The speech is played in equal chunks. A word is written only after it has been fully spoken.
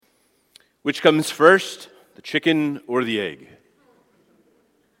Which comes first, the chicken or the egg?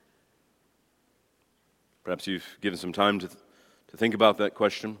 Perhaps you've given some time to think about that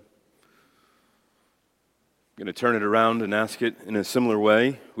question. I'm going to turn it around and ask it in a similar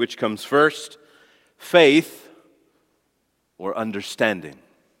way. Which comes first, faith or understanding?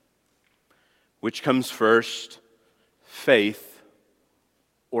 Which comes first, faith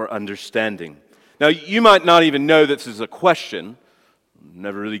or understanding? Now, you might not even know this is a question.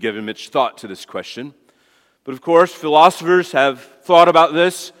 Never really given much thought to this question. But of course, philosophers have thought about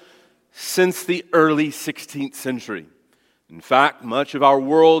this since the early 16th century. In fact, much of our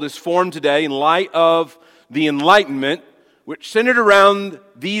world is formed today in light of the Enlightenment, which centered around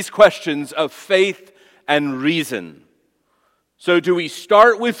these questions of faith and reason. So do we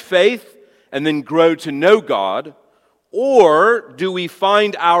start with faith and then grow to know God, or do we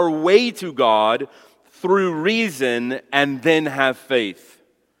find our way to God through reason and then have faith?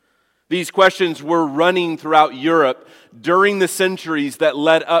 These questions were running throughout Europe during the centuries that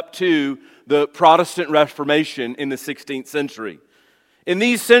led up to the Protestant Reformation in the 16th century. In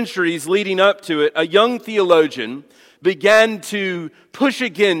these centuries leading up to it, a young theologian began to push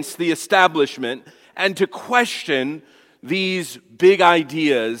against the establishment and to question these big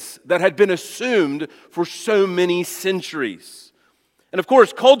ideas that had been assumed for so many centuries. And of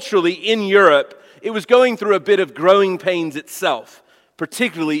course, culturally in Europe, it was going through a bit of growing pains itself,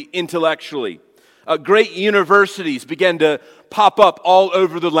 particularly intellectually. Great universities began to pop up all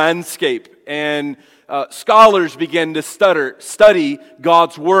over the landscape, and scholars began to study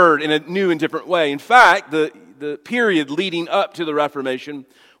God's Word in a new and different way. In fact, the period leading up to the Reformation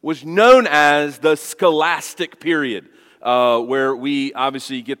was known as the scholastic period, where we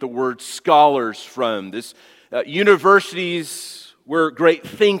obviously get the word scholars from. This universities where great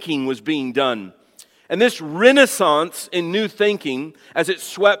thinking was being done. And this renaissance in new thinking, as it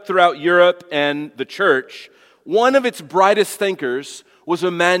swept throughout Europe and the church, one of its brightest thinkers was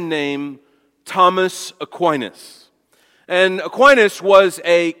a man named Thomas Aquinas. And Aquinas was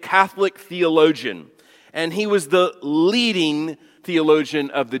a Catholic theologian, and he was the leading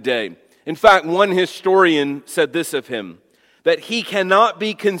theologian of the day. In fact, one historian said this of him, that he cannot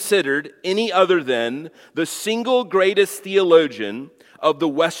be considered any other than the single greatest theologian of the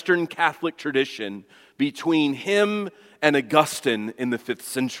Western Catholic tradition between him and Augustine in the 5th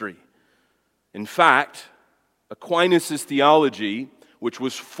century. In fact, Aquinas' theology, which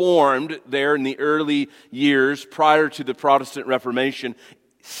was formed there in the early years prior to the Protestant Reformation,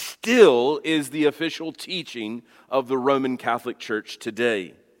 still is the official teaching of the Roman Catholic Church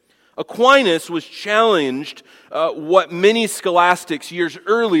today. Aquinas was challenged what many scholastics years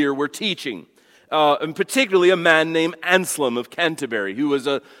earlier were teaching. And particularly a man named Anselm of Canterbury, who was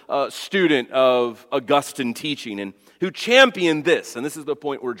a student of Augustine teaching and who championed this. And this is the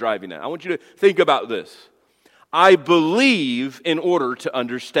point we're driving at. I want you to think about this. I believe in order to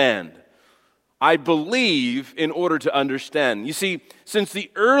understand. I believe in order to understand. You see, since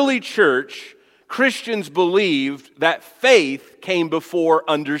the early church, Christians believed that faith came before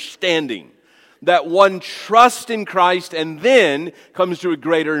understanding. That one trusts in Christ and then comes to a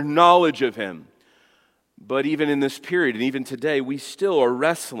greater knowledge of Him. But even in this period, and even today, we still are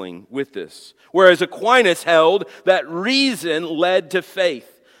wrestling with this. Whereas Aquinas held that reason led to faith.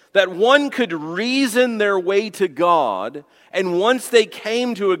 That one could reason their way to God, and once they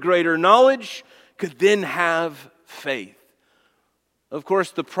came to a greater knowledge, could then have faith. Of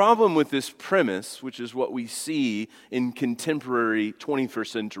course, the problem with this premise, which is what we see in contemporary 21st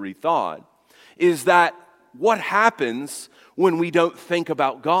century thought, is that what happens when we don't think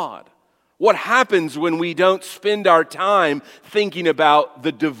about God? What happens when we don't spend our time thinking about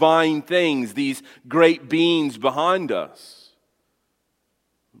the divine things, these great beings behind us?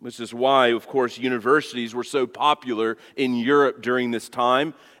 This is why, of course, universities were so popular in Europe during this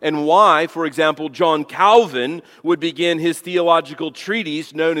time, and why, for example, John Calvin would begin his theological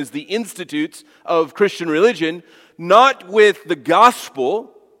treatise known as the Institutes of Christian Religion, not with the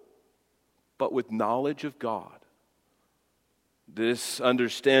gospel, but with knowledge of God. This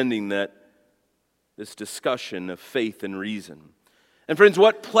understanding that this discussion of faith and reason. And friends,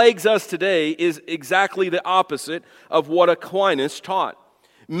 what plagues us today is exactly the opposite of what Aquinas taught.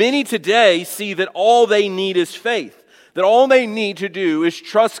 Many today see that all they need is faith, that all they need to do is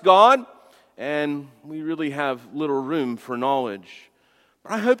trust God, and we really have little room for knowledge.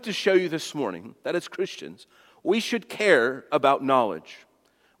 But I hope to show you this morning that as Christians, we should care about knowledge.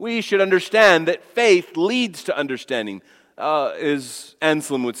 We should understand that faith leads to understanding. As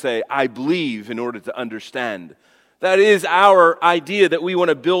Anselm would say, I believe in order to understand. That is our idea that we want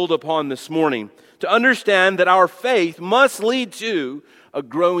to build upon this morning. To understand that our faith must lead to a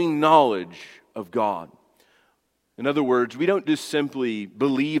growing knowledge of God. In other words, we don't just simply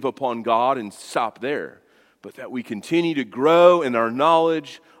believe upon God and stop there, but that we continue to grow in our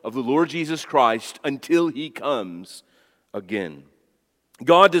knowledge of the Lord Jesus Christ until He comes again.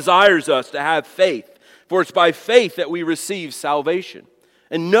 God desires us to have faith, for it's by faith that we receive salvation.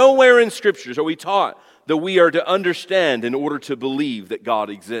 And nowhere in Scriptures are we taught that we are to understand in order to believe that God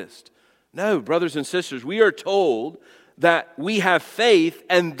exists. No, brothers and sisters, we are told that we have faith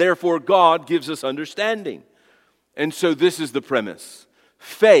and therefore God gives us understanding. And so this is the premise.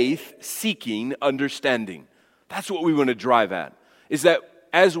 Faith seeking understanding. That's what we want to drive at. Is that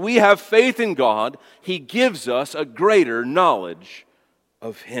as we have faith in God, He gives us a greater knowledge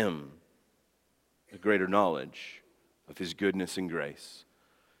of Him. A greater knowledge of His goodness and grace.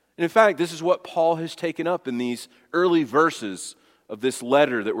 And in fact, this is what Paul has taken up in these early verses of this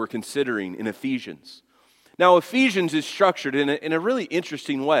letter that we're considering in Ephesians. Now, Ephesians is structured in a really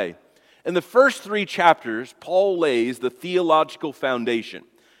interesting way. In the first 3 chapters, Paul lays the theological foundation.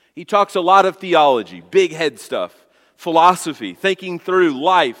 He talks a lot of theology, big head stuff, philosophy, thinking through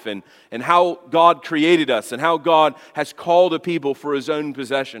life and how God created us and how God has called a people for His own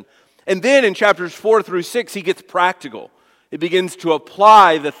possession. And then in chapters 4 through 6, he gets practical. He begins to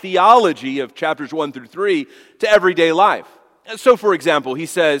apply the theology of chapters 1 through 3 to everyday life. So, for example, he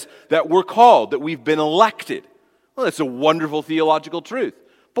says that we're called, that we've been elected. Well, that's a wonderful theological truth.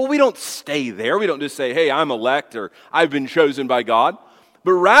 But we don't stay there. We don't just say, hey, I'm elect or I've been chosen by God.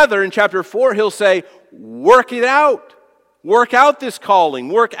 But rather, in chapter 4, he'll say, work it out. Work out this calling.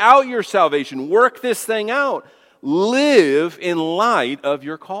 Work out your salvation. Work this thing out. Live in light of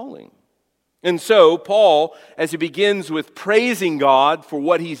your calling. And so, Paul, as he begins with praising God for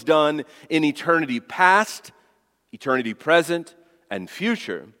what He's done in eternity past, eternity present, and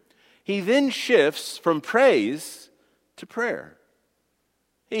future, he then shifts from praise to prayer.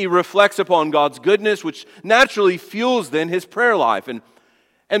 He reflects upon God's goodness, which naturally fuels then his prayer life.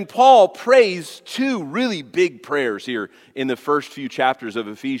 And Paul prays 2 really big prayers here in the first few chapters of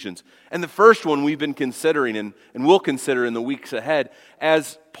Ephesians. And the first one we've been considering and will consider in the weeks ahead,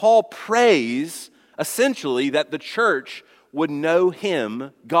 as Paul prays essentially that the church would know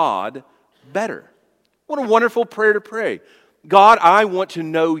him, God, better. What a wonderful prayer to pray. God, I want to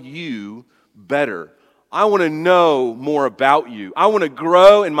know you better. I want to know more about you. I want to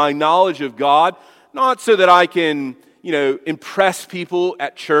grow in my knowledge of God, not so that I can, impress people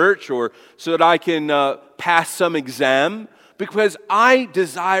at church or so that I can pass some exam, because I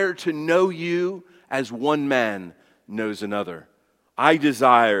desire to know you as one man knows another. I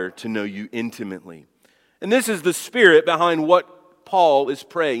desire to know you intimately. And this is the spirit behind what Paul is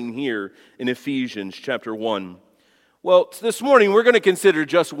praying here in Ephesians chapter 1. Well, this morning we're going to consider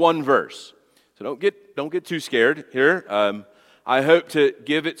just one verse. So don't get too scared here. I hope to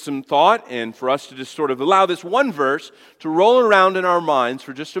give it some thought and for us to just sort of allow this one verse to roll around in our minds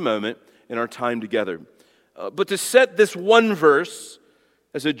for just a moment in our time together. But to set this one verse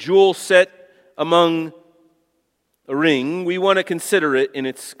as a jewel set among a ring, we want to consider it in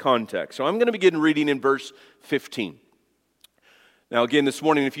its context. So I'm going to begin reading in verse 15. Now again, this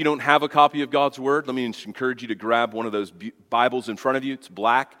morning, if you don't have a copy of God's Word, let me just encourage you to grab one of those Bibles in front of you. It's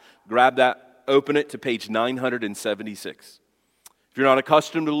black. Grab that. Open it to page 976. If you're not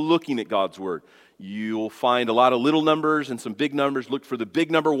accustomed to looking at God's Word, you'll find a lot of little numbers and some big numbers. Look for the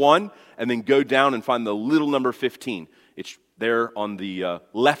big number 1 and then go down and find the little number 15. It's there on the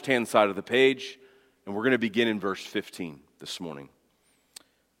left-hand side of the page, and we're going to begin in verse 15 this morning.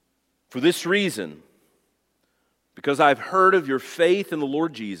 For this reason, because I've heard of your faith in the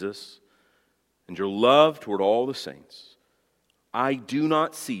Lord Jesus and your love toward all the saints, I do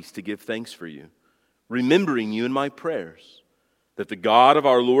not cease to give thanks for you, remembering you in my prayers, that the God of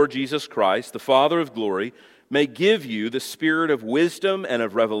our Lord Jesus Christ, the Father of glory, may give you the spirit of wisdom and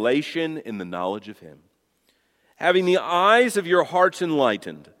of revelation in the knowledge of Him, having the eyes of your hearts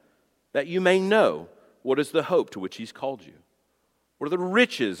enlightened, that you may know what is the hope to which He's called you, what are the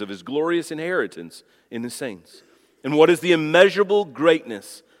riches of His glorious inheritance in the saints, and what is the immeasurable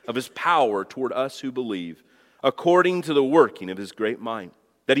greatness of His power toward us who believe, according to the working of His great might,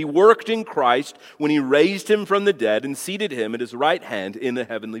 that He worked in Christ when He raised Him from the dead and seated Him at His right hand in the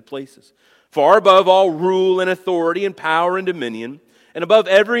heavenly places, far above all rule and authority and power and dominion, and above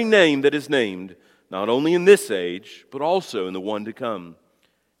every name that is named, not only in this age, but also in the one to come.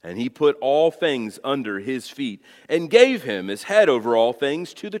 And He put all things under His feet, and gave Him as head over all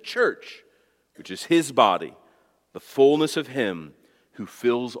things to the church, which is His body, the fullness of Him who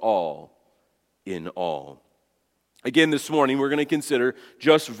fills all in all. Again, this morning, we're going to consider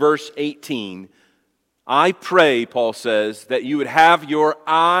just verse 18 I pray, Paul says, that you would have your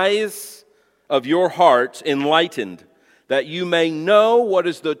eyes of your hearts enlightened, that you may know what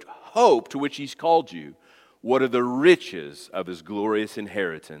is the hope to which he's called you, what are the riches of his glorious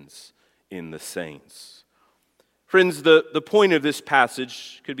inheritance in the saints. Friends, the point of this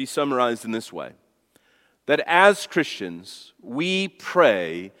passage could be summarized in this way, that as Christians, we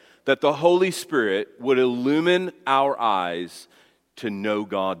pray that the Holy Spirit would illumine our eyes to know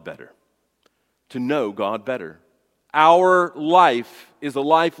God better. To know God better. Our life is a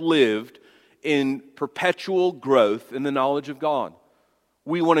life lived in perpetual growth in the knowledge of God.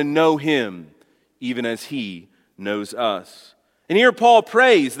 We want to know Him even as He knows us. And here Paul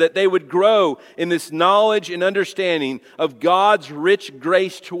prays that they would grow in this knowledge and understanding of God's rich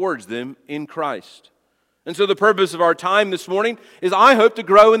grace towards them in Christ. And so the purpose of our time this morning is I hope to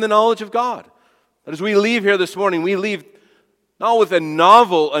grow in the knowledge of God. That as we leave here this morning, we leave not with a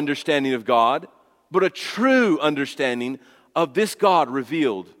novel understanding of God, but a true understanding of this God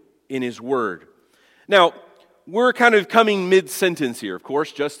revealed in His Word. Now, we're kind of coming mid-sentence here, of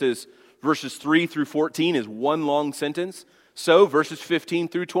course, just as verses 3 through 14 is one long sentence, so verses 15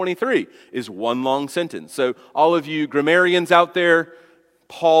 through 23 is one long sentence. So all of you grammarians out there,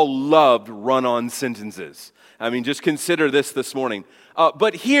 Paul loved run-on sentences. I mean, just consider this morning.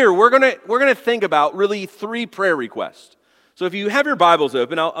 But here, we're gonna think about really three prayer requests. So if you have your Bibles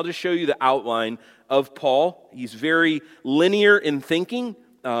open, I'll just show you the outline of Paul. He's very linear in thinking,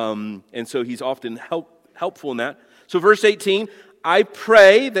 and so he's often helpful in that. So verse 18, I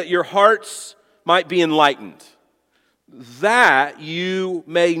pray that your hearts might be enlightened, that you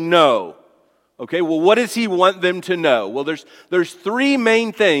may know. Okay, well, what does he want them to know? Well, there's three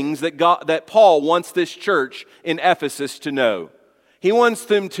main things that Paul wants this church in Ephesus to know. He wants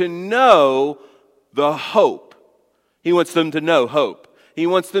them to know the hope. He wants them to know hope. He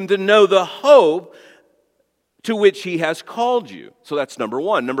wants them to know the hope to which he has called you. So that's number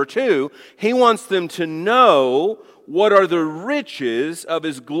one. Number two, he wants them to know what are the riches of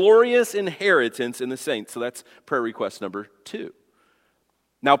his glorious inheritance in the saints. So that's prayer request number two.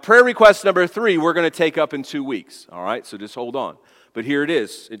 Now, prayer request number three, we're going to take up in 2 weeks. All right, so just hold on. But here it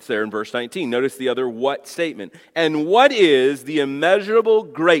is. It's there in verse 19. Notice the other what statement. And what is the immeasurable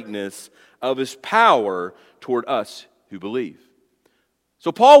greatness of his power toward us who believe?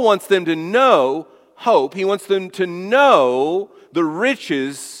 So Paul wants them to know hope. He wants them to know the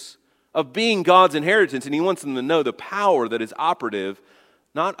riches of being God's inheritance, and he wants them to know the power that is operative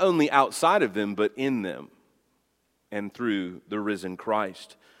not only outside of them, but in them and through the risen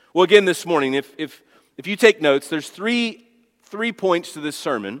Christ. Well, again, this morning, if you take notes, there's three points to this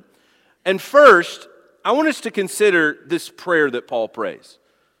sermon. And first, I want us to consider this prayer that Paul prays.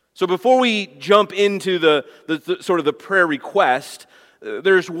 So before we jump into the sort of the prayer request,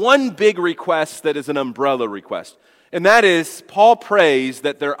 there's one big request that is an umbrella request. And that is, Paul prays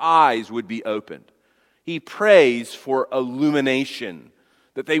that their eyes would be opened. He prays for illumination,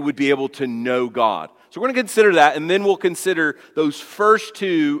 that they would be able to know God. So we're going to consider that, and then we'll consider those first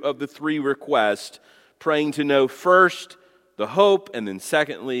two of the three requests, praying to know first the hope, and then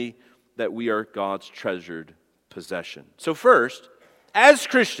secondly, that we are God's treasured possession. So first, as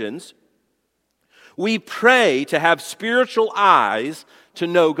Christians, we pray to have spiritual eyes to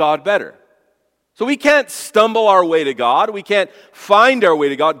know God better. So we can't stumble our way to God. We can't find our way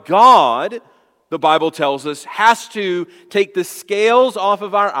to God. God, the Bible tells us, has to take the scales off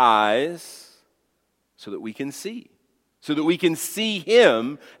of our eyes so that we can see. So that we can see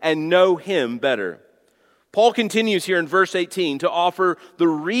Him and know Him better. Paul continues here in verse 18 to offer the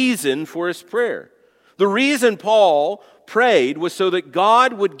reason for his prayer. The reason Paul prayed was so that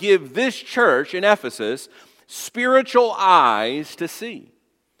God would give this church in Ephesus spiritual eyes to see.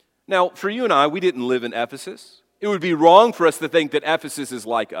 Now, for you and I, we didn't live in Ephesus. It would be wrong for us to think that Ephesus is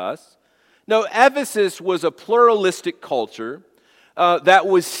like us. No, Ephesus was a pluralistic culture that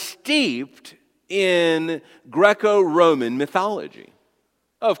was steeped in Greco-Roman mythology.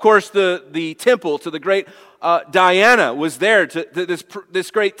 Of course, the temple to the great Diana was there.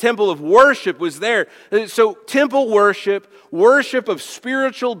 This great temple of worship was there. So temple worship of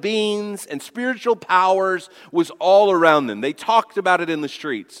spiritual beings and spiritual powers was all around them. They talked about it in the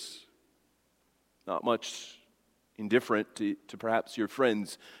streets. Not much indifferent to perhaps your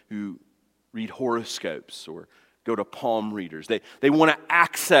friends who read horoscopes or go to palm readers. They want to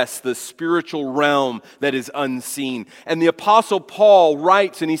access the spiritual realm that is unseen. And the Apostle Paul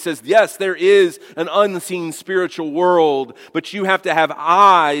writes and he says, yes, there is an unseen spiritual world, but you have to have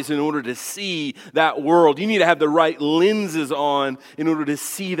eyes in order to see that world. You need to have the right lenses on in order to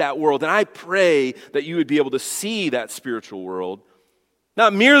see that world. And I pray that you would be able to see that spiritual world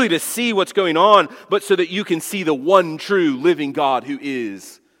Not merely to see what's going on, but so that you can see the one true living God who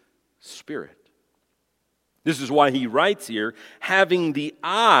is Spirit. This is why he writes here, having the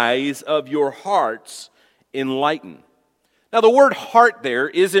eyes of your hearts enlightened. Now the word heart there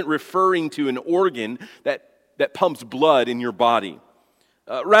isn't referring to an organ that pumps blood in your body.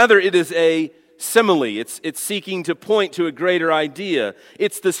 Rather, it is a simile. It's seeking to point to a greater idea.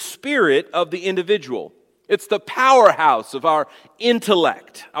 It's the spirit of the individual. It's the powerhouse of our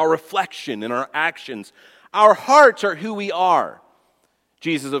intellect, our reflection, and our actions. Our hearts are who we are.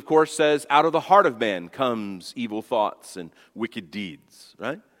 Jesus, of course, says, out of the heart of man comes evil thoughts and wicked deeds,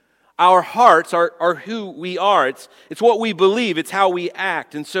 right? Our hearts are who we are. It's what we believe. It's how we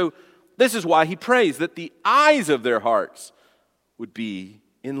act. And so this is why he prays that the eyes of their hearts would be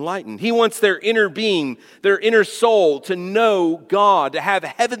enlightened. He wants their inner being, their inner soul to know God, to have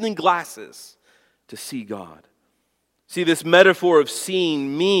heavenly glasses to see God. See, this metaphor of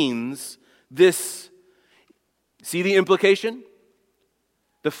seeing means this. See the implication?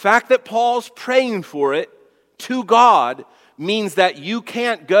 The fact that Paul's praying for it to God means that you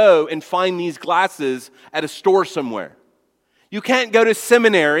can't go and find these glasses at a store somewhere. You can't go to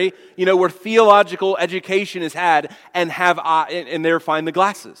seminary, where theological education is had and there find the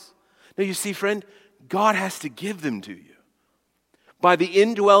glasses. Now you see, friend, God has to give them to you. By the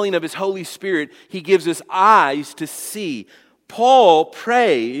indwelling of His Holy Spirit, He gives us eyes to see. Paul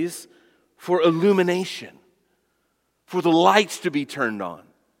prays for illumination, for the lights to be turned on.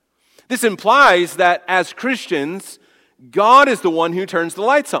 This implies that as Christians, God is the one who turns the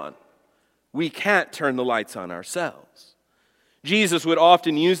lights on. We can't turn the lights on ourselves. Jesus would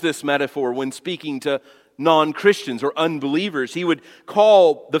often use this metaphor when speaking to non-Christians or unbelievers. He would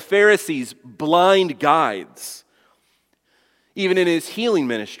call the Pharisees blind guides. Even in His healing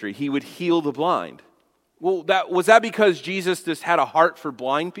ministry, He would heal the blind. Well, was that because Jesus just had a heart for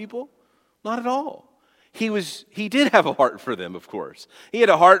blind people? Not at all. He did have a heart for them, of course. He had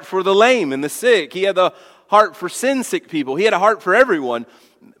a heart for the lame and the sick. He had the heart for sin-sick people. He had a heart for everyone.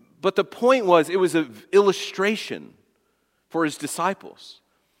 But the point was, it was an illustration for His disciples,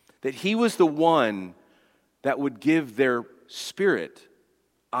 that He was the one that would give their spirit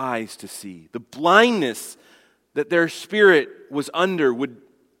eyes to see. The blindness that their spirit was under would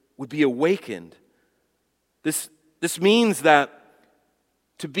be awakened. This means that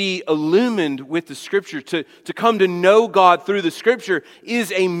to be illumined with the Scripture, to come to know God through the Scripture,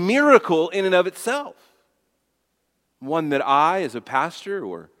 is a miracle in and of itself. One that I, as a pastor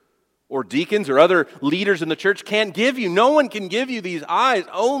or deacons or other leaders in the church, can't give you. No one can give you these eyes.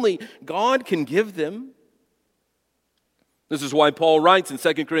 Only God can give them. This is why Paul writes in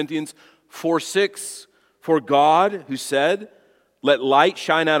 2 Corinthians 4:6, for God, who said, let light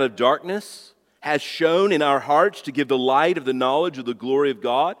shine out of darkness, has shone in our hearts to give the light of the knowledge of the glory of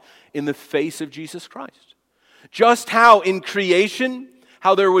God in the face of Jesus Christ. Just how in creation,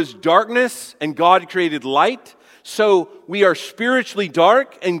 how there was darkness and God created light, so we are spiritually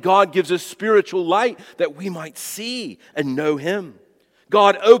dark and God gives us spiritual light that we might see and know Him.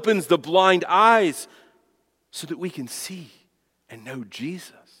 God opens the blind eyes so that we can see and know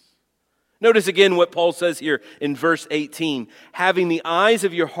Jesus. Notice again what Paul says here in verse 18. Having the eyes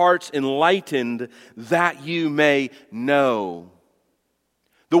of your hearts enlightened, that you may know.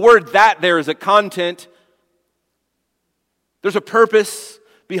 The word "that" there is a content. There's a purpose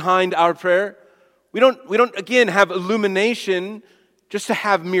behind our prayer. We don't again have illumination just to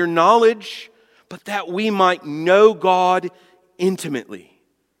have mere knowledge, but that we might know God intimately.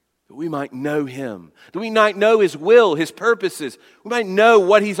 That we might know Him. That we might know His will, His purposes. We might know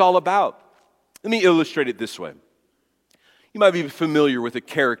what He's all about. Let me illustrate it this way. You might be familiar with a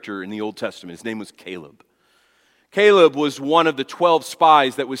character in the Old Testament. His name was Caleb. Caleb was one of the 12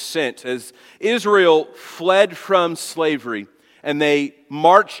 spies that was sent as Israel fled from slavery and they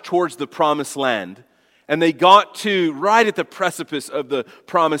marched towards the promised land. And they got to right at the precipice of the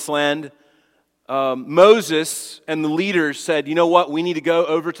promised land. Moses and the leaders said, you know what, we need to go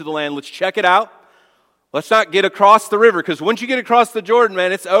over to the land. Let's check it out. Let's not get across the river, because once you get across the Jordan,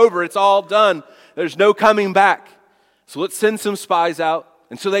 man, it's over. It's all done. There's no coming back. So let's send some spies out.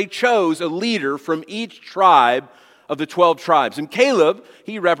 And so they chose a leader from each tribe of the 12 tribes. And Caleb,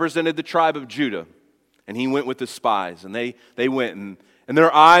 he represented the tribe of Judah. And he went with the spies. And they went, and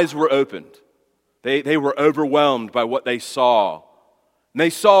their eyes were opened. They were overwhelmed by what they saw. And they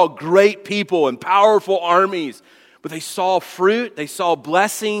saw great people and powerful armies. But they saw fruit, they saw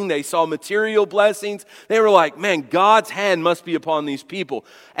blessing, they saw material blessings. They were like, man, God's hand must be upon these people.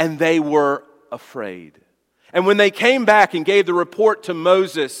 And they were afraid. And when they came back and gave the report to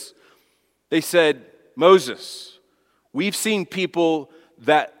Moses, they said, Moses, we've seen people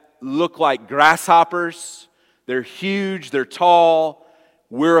that look like grasshoppers. They're huge, they're tall.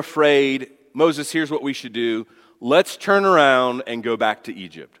 We're afraid. Moses, here's what we should do. Let's turn around and go back to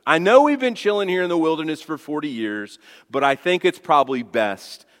Egypt. I know we've been chilling here in the wilderness for 40 years, but I think it's probably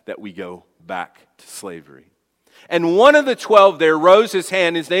best that we go back to slavery. And one of the 12 there rose his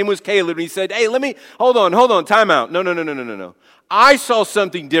hand. His name was Caleb. And he said, hey, hold on, time out. No. I saw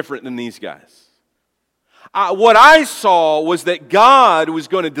something different than these guys. What I saw was that God was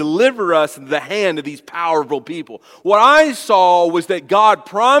going to deliver us into the hand of these powerful people. What I saw was that God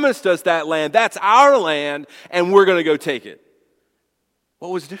promised us that land. That's our land, and we're going to go take it.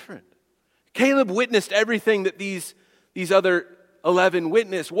 What was different? Caleb witnessed everything that these other 11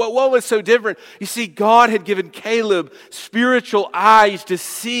 witnessed. What was so different? You see, God had given Caleb spiritual eyes to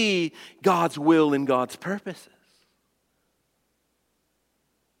see God's will and God's purposes.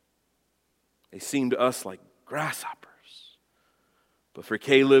 They seem to us like grasshoppers. But for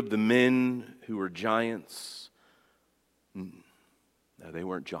Caleb, the men who were giants, no, they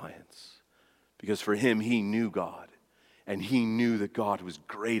weren't giants. Because for him, he knew God. And he knew that God was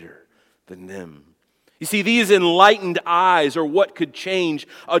greater than them. You see, these enlightened eyes are what could change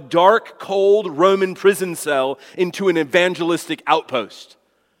a dark, cold Roman prison cell into an evangelistic outpost.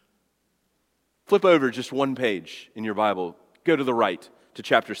 Flip over just one page in your Bible. Go to the right to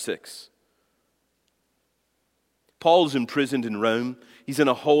chapter 6. Paul's imprisoned in Rome. He's in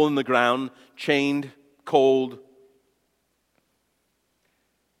a hole in the ground, chained, cold.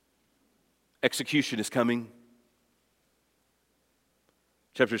 Execution is coming.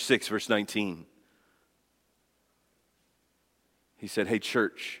 Chapter 6, verse 19. He said, hey,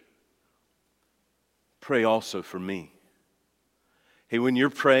 church, pray also for me. Hey, when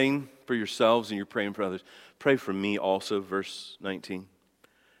you're praying for yourselves and you're praying for others, pray for me also, verse 19.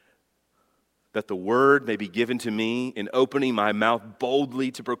 That the word may be given to me in opening my mouth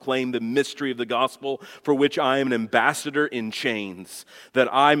boldly to proclaim the mystery of the gospel, for which I am an ambassador in chains, that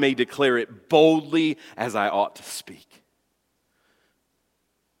I may declare it boldly as I ought to speak.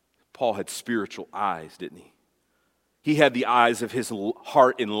 Paul had spiritual eyes, didn't he? He had the eyes of his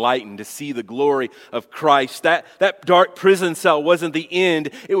heart enlightened to see the glory of Christ. That dark prison cell wasn't the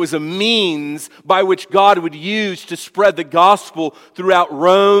end. It was a means by which God would use to spread the gospel throughout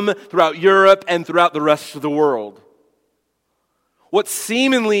Rome, throughout Europe, and throughout the rest of the world. What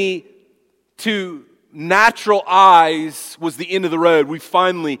seemingly to natural eyes was the end of the road. We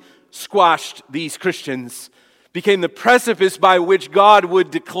finally squashed these Christians. Became the precipice by which God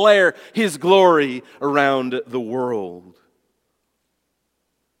would declare His glory around the world.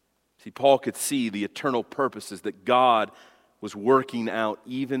 See, Paul could see the eternal purposes that God was working out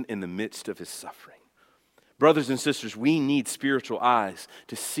even in the midst of his suffering. Brothers and sisters, we need spiritual eyes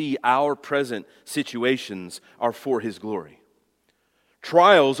to see our present situations are for His glory.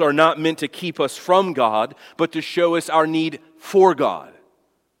 Trials are not meant to keep us from God, but to show us our need for God.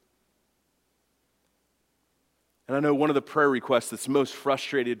 And I know one of the prayer requests that's most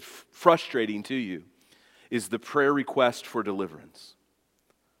frustrating to you is the prayer request for deliverance.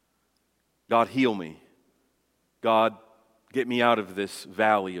 God, heal me. God, get me out of this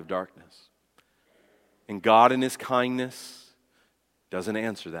valley of darkness. And God in His kindness doesn't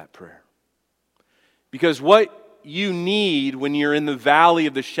answer that prayer. Because what you need when you're in the valley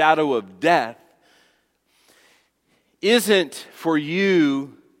of the shadow of death isn't for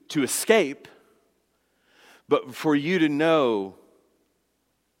you to escape, but for you to know,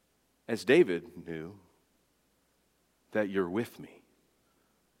 as David knew, that you're with me.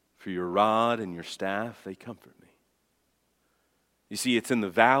 For your rod and your staff, they comfort me. You see, it's in the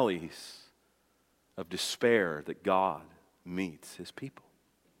valleys of despair that God meets His people.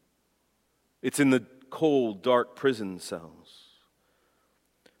 It's in the cold, dark prison cells.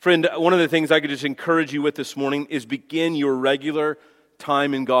 Friend, one of the things I could just encourage you with this morning is begin your regular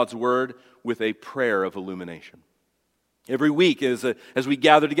time in God's Word with a prayer of illumination. Every week as we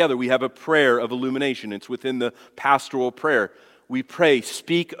gather together, we have a prayer of illumination. It's within the pastoral prayer. We pray,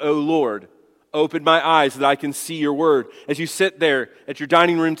 speak, O Lord, open my eyes that I can see your word. As you sit there at your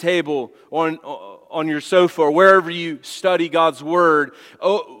dining room table, on your sofa, or wherever you study God's word,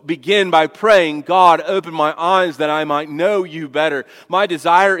 begin by praying, God, open my eyes that I might know you better. My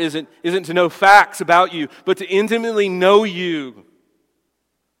desire isn't to know facts about you, but to intimately know you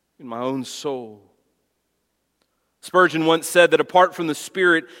in my own soul. Spurgeon once said that apart from the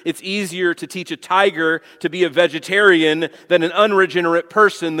Spirit, it's easier to teach a tiger to be a vegetarian than an unregenerate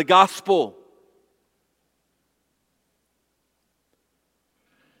person the gospel.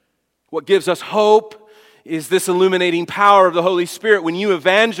 What gives us hope is this illuminating power of the Holy Spirit. When you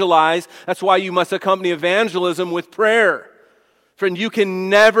evangelize, that's why you must accompany evangelism with prayer. Friend, you can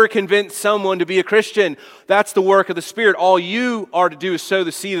never convince someone to be a Christian. That's the work of the Spirit. All you are to do is sow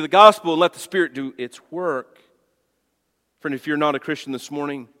the seed of the gospel and let the Spirit do its work. Friend, if you're not a Christian this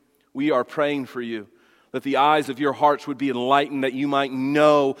morning, we are praying for you, that the eyes of your hearts would be enlightened, that you might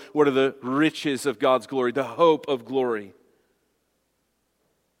know what are the riches of God's glory, the hope of glory.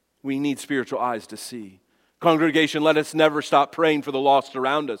 We need spiritual eyes to see. Congregation, let us never stop praying for the lost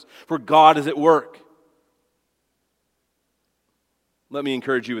around us, for God is at work. Let me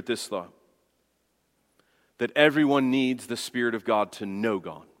encourage you with this thought, that everyone needs the Spirit of God to know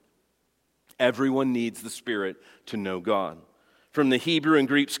God. Everyone needs the Spirit to know God. From the Hebrew and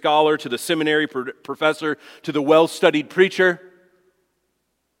Greek scholar to the seminary professor to the well-studied preacher.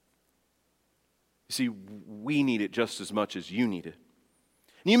 You see, we need it just as much as you need it.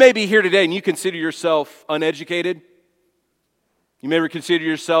 And you may be here today and you consider yourself uneducated. You may consider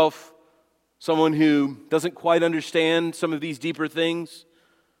yourself someone who doesn't quite understand some of these deeper things.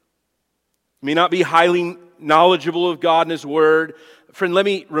 You may not be highly knowledgeable of God and His Word. Friend, let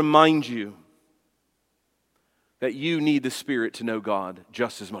me remind you that you need the Spirit to know God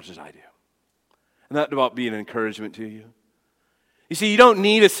just as much as I do. And that ought to be an encouragement to you. You see, you don't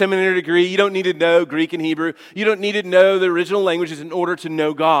need a seminary degree. You don't need to know Greek and Hebrew. You don't need to know the original languages in order to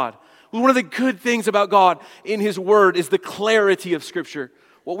know God. One of the good things about God in His Word is the clarity of Scripture.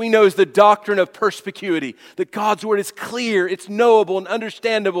 What we know is the doctrine of perspicuity, that God's Word is clear, it's knowable and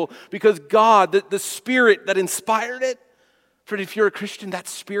understandable because God, the Spirit that inspired it, for if you're a Christian, that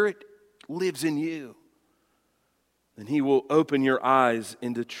Spirit lives in you. And He will open your eyes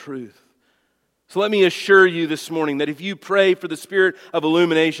into truth. So let me assure you this morning that if you pray for the Spirit of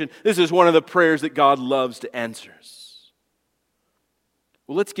illumination, this is one of the prayers that God loves to answer.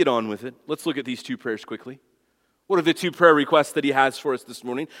 Well, let's get on with it. Let's look at these two prayers quickly. What are the two prayer requests that He has for us this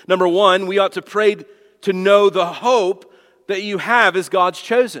morning? Number one, we ought to pray to know the hope that you have as God's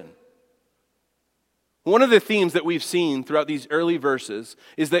chosen. One of the themes that we've seen throughout these early verses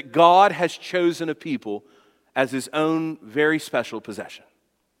is that God has chosen a people as His own very special possession.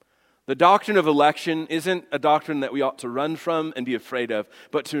 The doctrine of election isn't a doctrine that we ought to run from and be afraid of,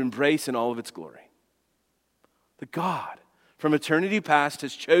 but to embrace in all of its glory. That God, from eternity past,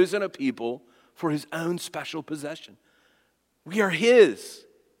 has chosen a people for His own special possession. We are His,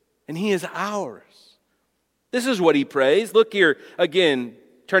 and He is ours. This is what He prays. Look here again,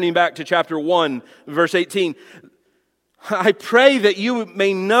 turning back to chapter 1, verse 18. I pray that you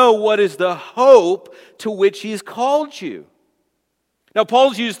may know what is the hope to which He has called you. Now,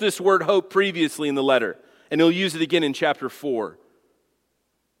 Paul's used this word hope previously in the letter, and he'll use it again in chapter 4.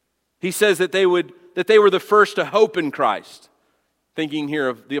 He says that they were the first to hope in Christ, thinking here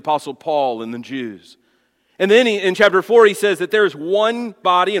of the Apostle Paul and the Jews. And then in chapter 4, he says that there is one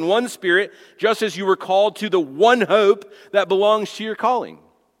body and one Spirit, just as you were called to the one hope that belongs to your calling.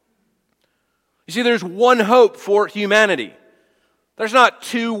 You see, there's one hope for humanity. There's not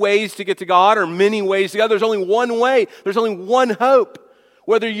two ways to get to God or many ways to God. There's only one way. There's only one hope.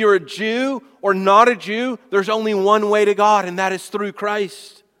 Whether you're a Jew or not a Jew, there's only one way to God, and that is through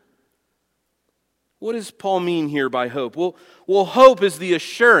Christ. What does Paul mean here by hope? Well, hope is the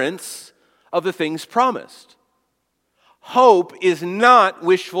assurance of the things promised. Hope is not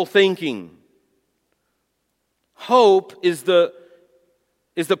wishful thinking. Hope is the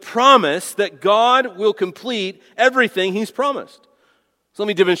promise that God will complete everything He's promised. So let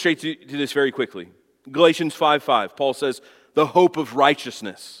me demonstrate to this very quickly. Galatians 5:5, Paul says, the hope of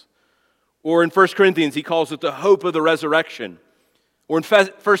righteousness. Or in 1 Corinthians, he calls it the hope of the resurrection. Or in 1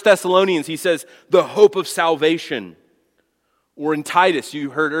 Thessalonians, he says, the hope of salvation. Or in Titus, you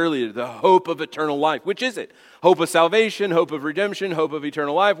heard earlier, the hope of eternal life. Which is it? Hope of salvation, hope of redemption, hope of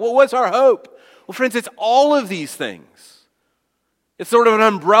eternal life. Well, what's our hope? Well, friends, it's all of these things. It's sort of an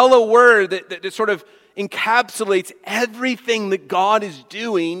umbrella word that sort of encapsulates everything that God is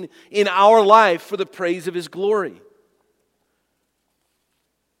doing in our life for the praise of His glory.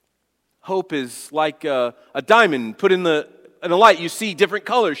 Hope is like a diamond put in a light. You see different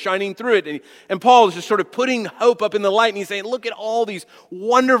colors shining through it. And Paul is just sort of putting hope up in the light, and he's saying, look at all these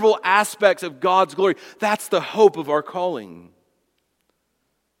wonderful aspects of God's glory. That's the hope of our calling.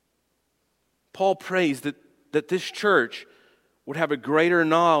 Paul prays that this church would have a greater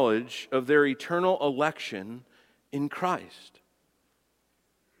knowledge of their eternal election in Christ.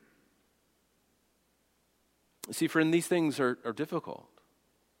 See, friend, these things are difficult.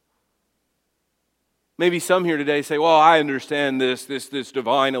 Maybe some here today say, well, I understand this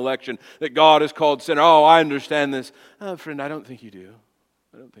divine election that God has called sinner. Oh, I understand this. Oh, friend, I don't think you do.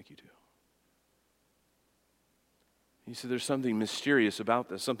 I don't think you do. You see, there's something mysterious about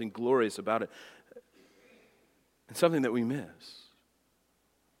this, something glorious about it, and something that we miss.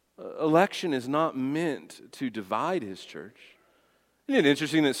 Election is not meant to divide His church. Isn't it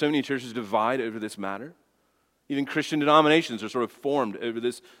interesting that so many churches divide over this matter? Even Christian denominations are sort of formed over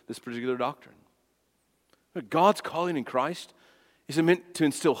this particular doctrine. But God's calling in Christ is meant to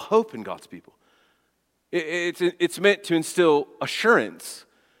instill hope in God's people. It's meant to instill assurance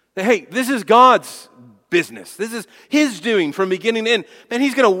that, hey, this is God's business. This is His doing from beginning to end. Man,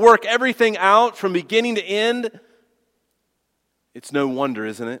 He's going to work everything out from beginning to end. It's no wonder,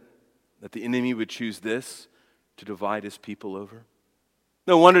 isn't it, that the enemy would choose this to divide His people over?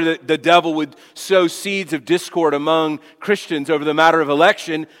 No wonder that the devil would sow seeds of discord among Christians over the matter of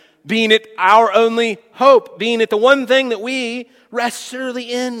election, being it our only hope, being it the one thing that we rest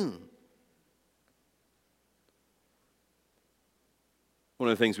surely in. One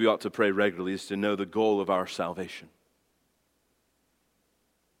of the things we ought to pray regularly is to know the goal of our salvation.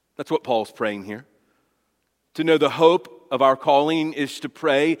 That's what Paul's praying here. To know the hope of our calling is to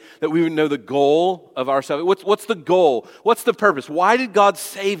pray that we would know the goal of our salvation. What's the goal? What's the purpose? Why did God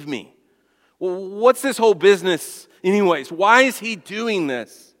save me? Well, what's this whole business anyways? Why is He doing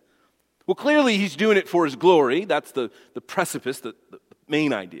this? Well, clearly He's doing it for His glory. That's the precipice, the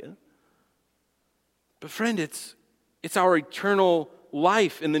main idea. But friend, it's our eternal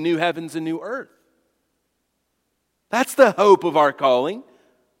life in the new heavens and new earth. That's the hope of our calling.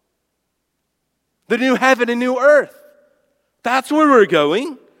 The new heaven and new earth. That's where we're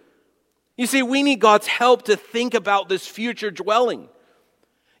going. You see, we need God's help to think about this future dwelling.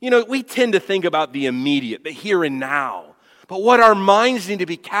 You know, we tend to think about the immediate, the here and now. But what our minds need to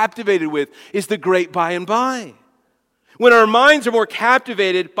be captivated with is the great by and by. When our minds are more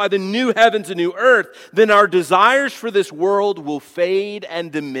captivated by the new heavens and new earth, then our desires for this world will fade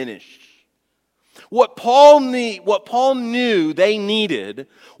and diminish. What Paul knew they needed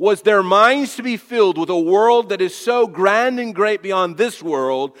was their minds to be filled with a world that is so grand and great beyond this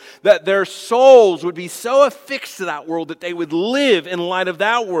world that their souls would be so affixed to that world that they would live in light of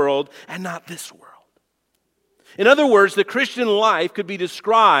that world and not this world. In other words, the Christian life could be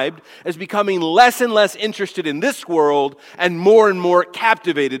described as becoming less and less interested in this world and more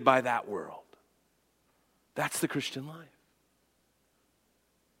captivated by that world. That's the Christian life.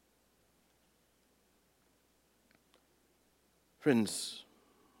 Friends,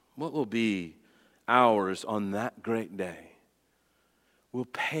 what will be ours on that great day will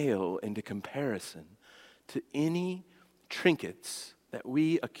pale into comparison to any trinkets that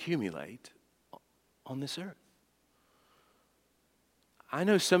we accumulate on this earth. I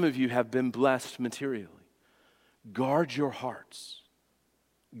know some of you have been blessed materially. Guard your hearts.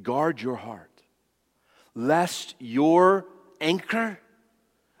 Guard your heart, lest your anchor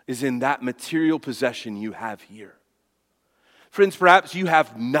is in that material possession you have here. Friends, perhaps you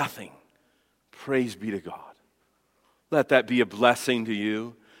have nothing. Praise be to God. Let that be a blessing to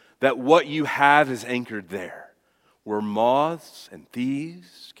you, that what you have is anchored there, where moths and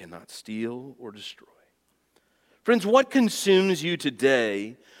thieves cannot steal or destroy. Friends, what consumes you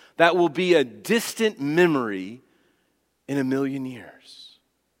today that will be a distant memory in 1,000,000 years?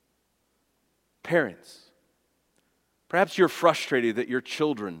 Parents, perhaps you're frustrated that your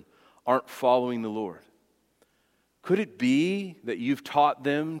children aren't following the Lord. Could it be that you've taught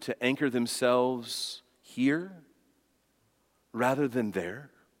them to anchor themselves here rather than there?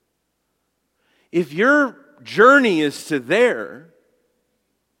 If your journey is to there,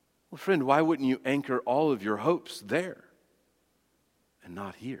 well, friend, why wouldn't you anchor all of your hopes there and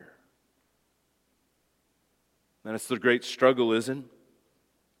not here? That's the great struggle, isn't it?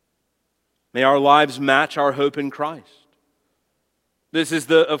 May our lives match our hope in Christ. This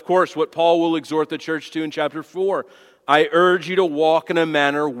is, of course, what Paul will exhort the church to in chapter 4. I urge you to walk in a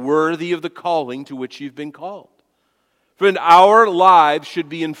manner worthy of the calling to which you've been called. Friend, our lives should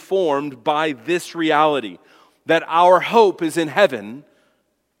be informed by this reality, that our hope is in heaven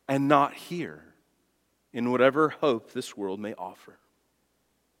and not here, in whatever hope this world may offer.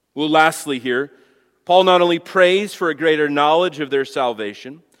 Well, lastly here, Paul not only prays for a greater knowledge of their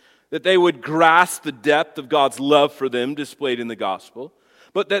salvation, that they would grasp the depth of God's love for them displayed in the gospel,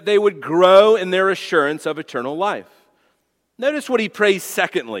 but that they would grow in their assurance of eternal life. Notice what he prays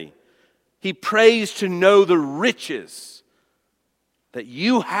secondly. He prays to know the riches that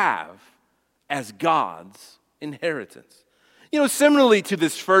you have as God's inheritance. You know, similarly to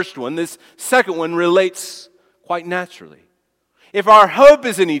this first one, this second one relates quite naturally. If our hope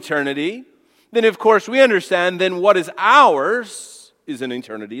is in eternity, then of course we understand then what is ours is in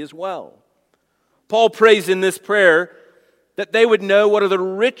eternity as well. Paul prays in this prayer that they would know what are the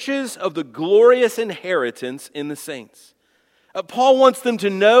riches of the glorious inheritance in the saints. Paul wants them to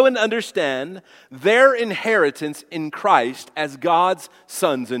know and understand their inheritance in Christ as God's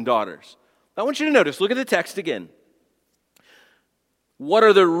sons and daughters. I want you to notice, look at the text again. What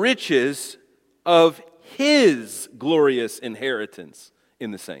are the riches of His glorious inheritance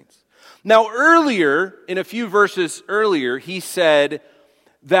in the saints? Now earlier, in a few verses earlier, he said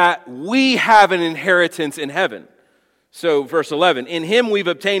that we have an inheritance in heaven. So, verse 11, in Him we've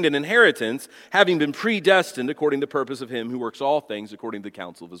obtained an inheritance, having been predestined according to the purpose of Him who works all things according to the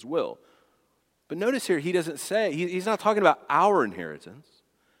counsel of His will. But notice here, he doesn't say, he's not talking about our inheritance.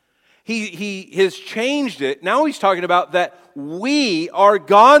 He has changed it. Now he's talking about that we are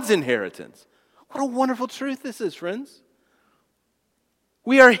God's inheritance. What a wonderful truth this is, friends.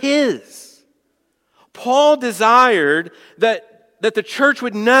 We are His. Paul desired that the church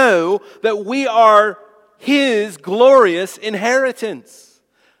would know that we are His glorious inheritance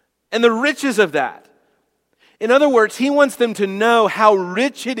and the riches of that. In other words, he wants them to know how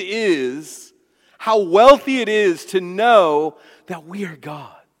rich it is, how wealthy it is to know that we are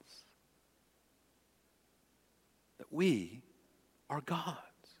God's. That we are God's.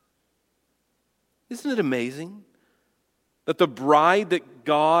 Isn't it amazing that the bride that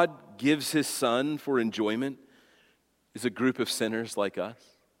God gives His Son for enjoyment is a group of sinners like us?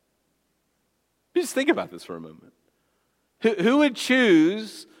 Just think about this for a moment. Who would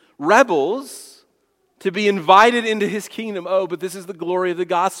choose rebels to be invited into His kingdom? Oh, but this is the glory of the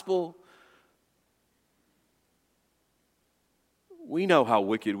gospel. We know how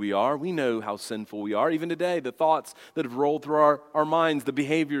wicked we are. We know how sinful we are. Even today, the thoughts that have rolled through our minds, the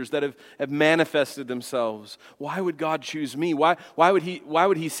behaviors that have manifested themselves. Why would God choose me? Why would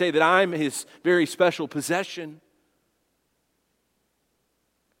He say that I'm His very special possession?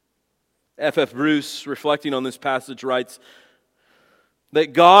 F.F. Bruce, reflecting on this passage, writes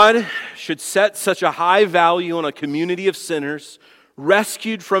that God should set such a high value on a community of sinners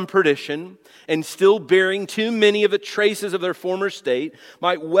rescued from perdition and still bearing too many of the traces of their former state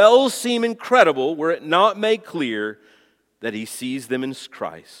might well seem incredible were it not made clear that He sees them in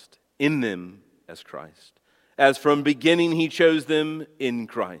Christ, in them as Christ, as from beginning He chose them in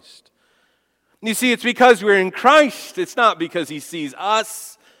Christ. You see, it's because we're in Christ. It's not because He sees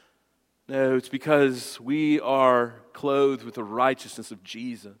us. No, it's because we are clothed with the righteousness of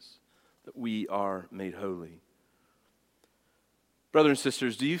Jesus that we are made holy. Brothers and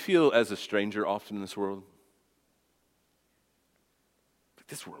sisters, do you feel as a stranger often in this world?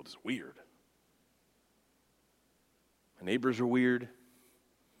 This world is weird. My neighbors are weird.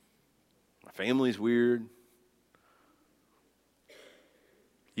 My family's weird.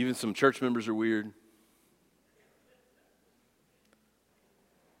 Even some church members are weird.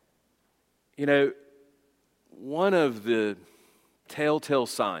 You know, one of the telltale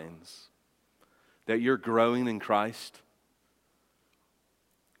signs that you're growing in Christ,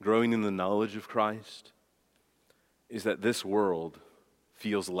 growing in the knowledge of Christ, is that this world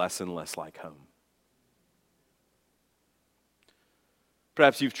feels less and less like home.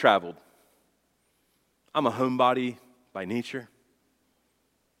 Perhaps you've traveled. I'm a homebody by nature.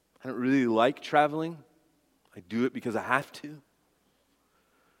 I don't really like traveling. I do it because I have to.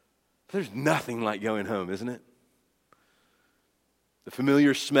 There's nothing like going home, isn't it? The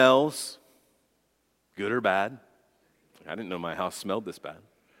familiar smells, good or bad. I didn't know my house smelled this bad.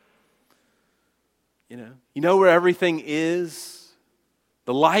 You know where everything is.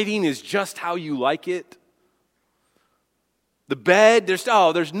 The lighting is just how you like it. The bed,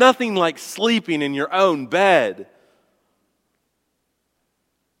 there's nothing like sleeping in your own bed.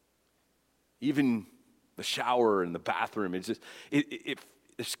 Even the shower and the bathroom, it's just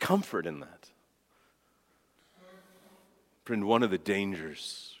there's comfort in that. Friend, one of the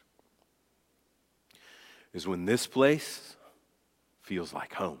dangers is when this place feels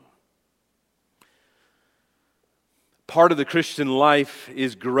like home. Part of the Christian life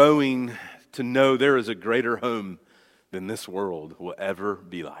is growing to know there is a greater home than this world will ever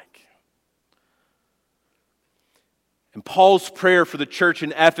be like. And Paul's prayer for the church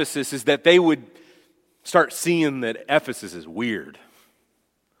in Ephesus is that they would start seeing that Ephesus is weird.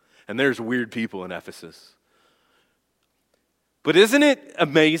 And there's weird people in Ephesus. But isn't it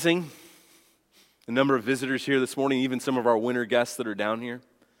amazing, the number of visitors here this morning, even some of our winter guests that are down here?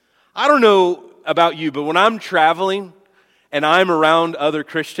 I don't know about you, but when I'm traveling and I'm around other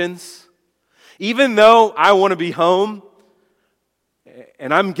Christians, even though I want to be home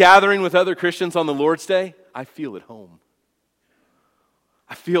and I'm gathering with other Christians on the Lord's Day, I feel at home.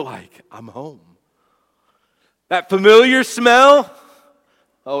 I feel like I'm home. That familiar smell,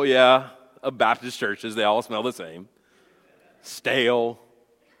 oh yeah, of Baptist churches, they all smell the same. Stale.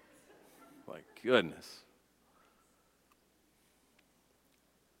 My goodness.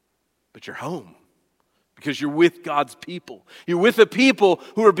 but you're home. Because you're with God's people. You're with the people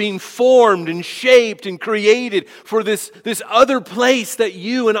who are being formed and shaped and created for this other place that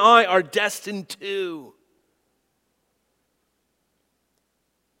you and I are destined to.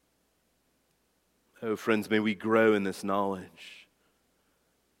 Oh, friends, may we grow in this knowledge.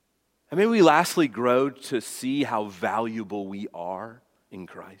 And may we lastly grow to see how valuable we are in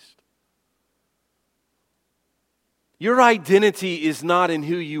Christ. Your identity is not in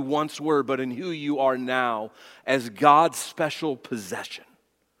who you once were, but in who you are now as God's special possession.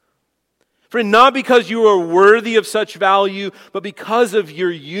 Friend, not because you are worthy of such value, but because of your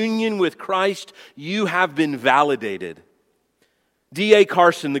union with Christ, you have been validated. D.A.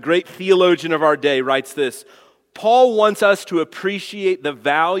 Carson, the great theologian of our day, writes this: Paul wants us to appreciate the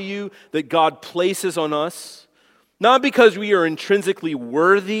value that God places on us, not because we are intrinsically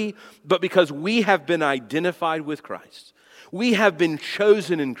worthy, but because we have been identified with Christ. We have been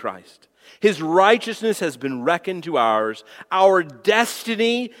chosen in Christ. His righteousness has been reckoned to ours. Our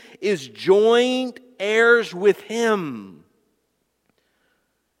destiny is joint heirs with Him.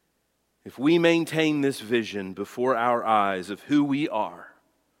 If we maintain this vision before our eyes of who we are,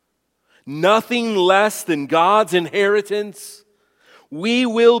 nothing less than God's inheritance, we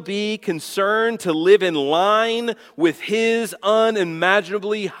will be concerned to live in line with His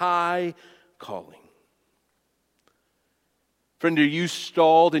unimaginably high calling. Friend, are you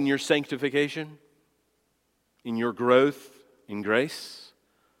stalled in your sanctification? In your growth in grace?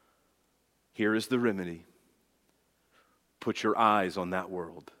 Here is the remedy. Put your eyes on that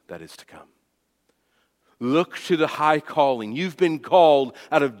world that is to come. Look to the high calling. You've been called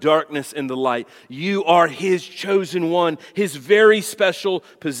out of darkness into light. You are His chosen one, His very special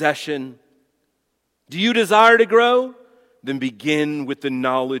possession. Do you desire to grow? Then begin with the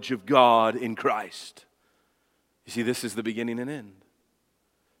knowledge of God in Christ. You see, this is the beginning and end.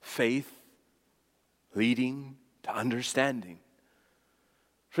 Faith leading to understanding.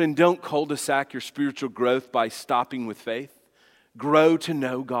 Friend, don't cul-de-sac your spiritual growth by stopping with faith. Grow to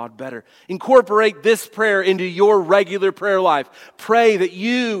know God better. Incorporate this prayer into your regular prayer life. Pray that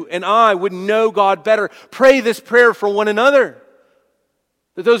you and I would know God better. Pray this prayer for one another,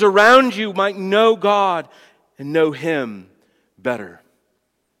 that those around you might know God and know Him better.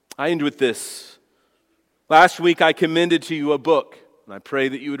 I end with this. Last week I commended to you a book, and I pray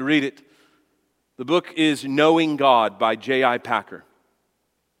that you would read it. The book is Knowing God by J.I. Packer.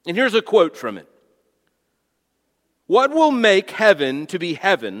 And here's a quote from it. What will make heaven to be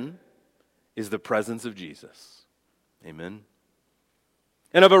heaven is the presence of Jesus. Amen.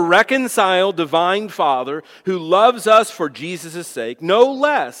 And of a reconciled divine Father who loves us for Jesus' sake, no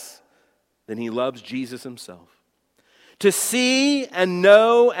less than He loves Jesus Himself. To see and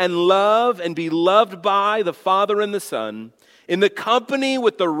know and love and be loved by the Father and the Son, in the company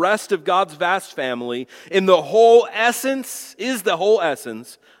with the rest of God's vast family, is the whole essence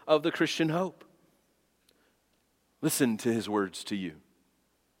of the Christian hope. Listen to His words to you.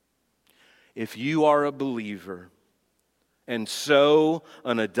 If you are a believer and so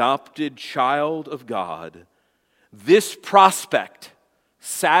an adopted child of God, this prospect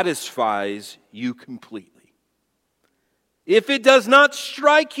satisfies you completely. If it does not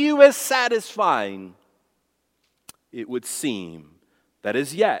strike you as satisfying, it would seem that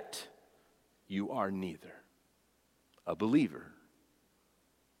as yet you are neither a believer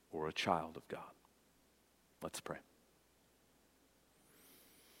or a child of God. Let's pray.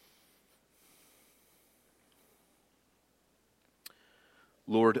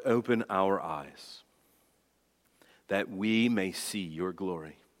 Lord, open our eyes that we may see your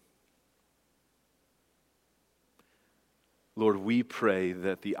glory. Lord, we pray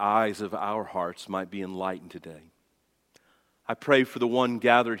that the eyes of our hearts might be enlightened today. I pray for the one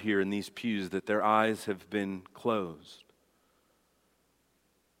gathered here in these pews that their eyes have been closed.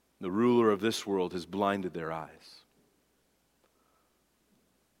 The ruler of this world has blinded their eyes.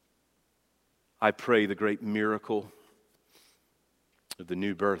 I pray the great miracle of the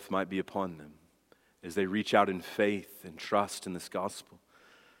new birth might be upon them as they reach out in faith and trust in this gospel.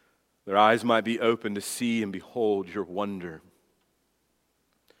 Their eyes might be open to see and behold your wonder.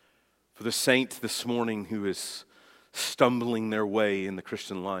 For the saint this morning who is stumbling their way in the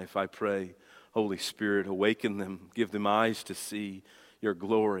Christian life, I pray, Holy Spirit, awaken them, give them eyes to see your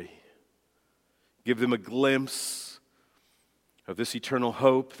glory. Give them a glimpse of this eternal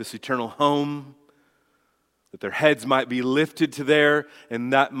hope, this eternal home, that their heads might be lifted to there,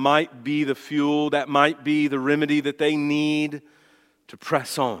 and that might be the fuel, that might be the remedy that they need to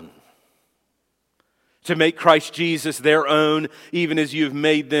press on, to make Christ Jesus their own, even as you have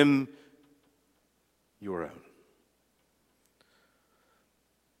made them your own.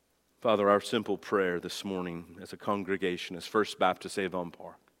 Father, our simple prayer this morning as a congregation, as First Baptist Avon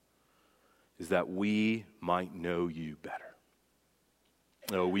Park, is that we might know you better.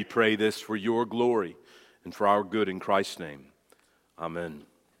 Oh, we pray this for your glory and for our good in Christ's name. Amen.